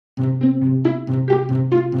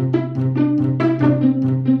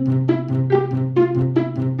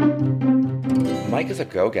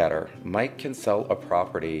go-getter. Mike can sell a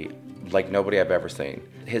property like nobody I've ever seen.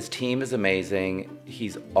 His team is amazing.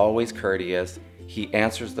 He's always courteous. He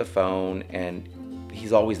answers the phone, and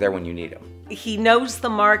he's always there when you need him. He knows the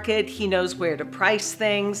market. He knows where to price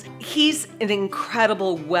things. He's an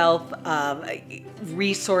incredible wealth of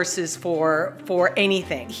resources for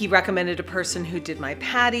anything. He recommended a person who did my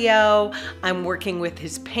patio. I'm working with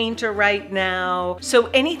his painter right now. So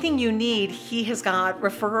anything you need, he has got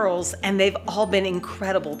referrals, and they've all been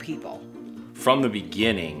incredible people. From the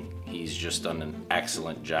beginning, he's just done an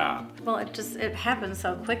excellent job. Well, it happened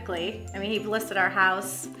so quickly. I mean, he listed our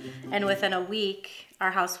house, and within a week, our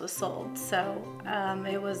house was sold. So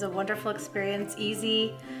it was a wonderful experience,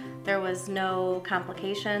 easy. There was no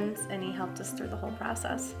complications, and he helped us through the whole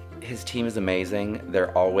process. His team is amazing.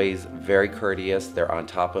 They're always very courteous. They're on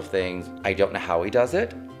top of things. I don't know how he does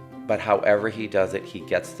it, but however he does it, he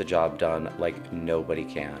gets the job done like nobody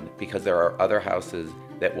can, because there are other houses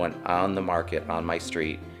that went on the market on my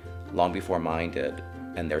street long before mine did,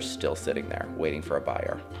 and they're still sitting there waiting for a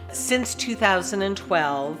buyer. Since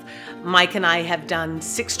 2012, Mike and I have done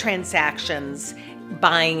 6 transactions,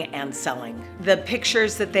 buying and selling. The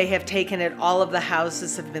pictures that they have taken at all of the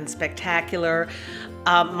houses have been spectacular.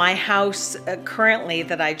 My house currently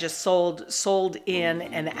that I just sold in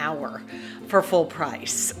an hour for full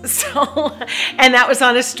price. So, and that was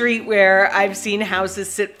on a street where I've seen houses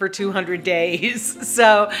sit for 200 days.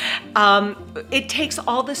 So it takes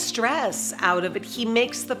all the stress out of it. He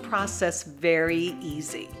makes the process very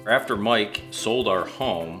easy. After Mike sold our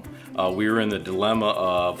home, we were in the dilemma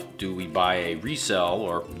of, do we buy a resale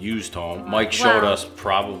or used home? Mike showed us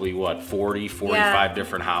probably, what, 45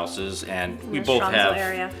 different houses, and we both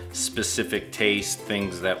have specific tastes,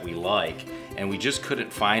 things that we like, and we just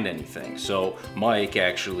couldn't find anything. So Mike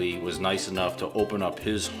actually was nice enough to open up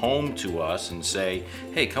his home to us and say,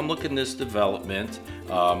 hey, come look in this development.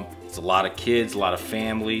 It's a lot of kids, a lot of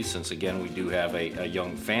families, since again we do have a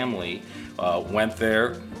young family. Went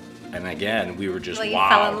there. And again, we were just, wow. You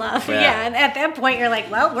fell in love. Yeah, and at that point, you're like,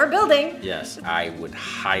 well, we're building. Yes, I would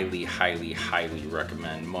highly, highly, highly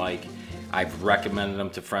recommend Mike. I've recommended them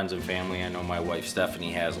to friends and family. I know my wife,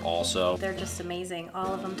 Stephanie, has also. They're just amazing,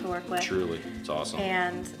 all of them to work with. Truly, it's awesome.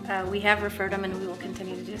 And we have referred them, and we will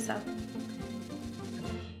continue to do so.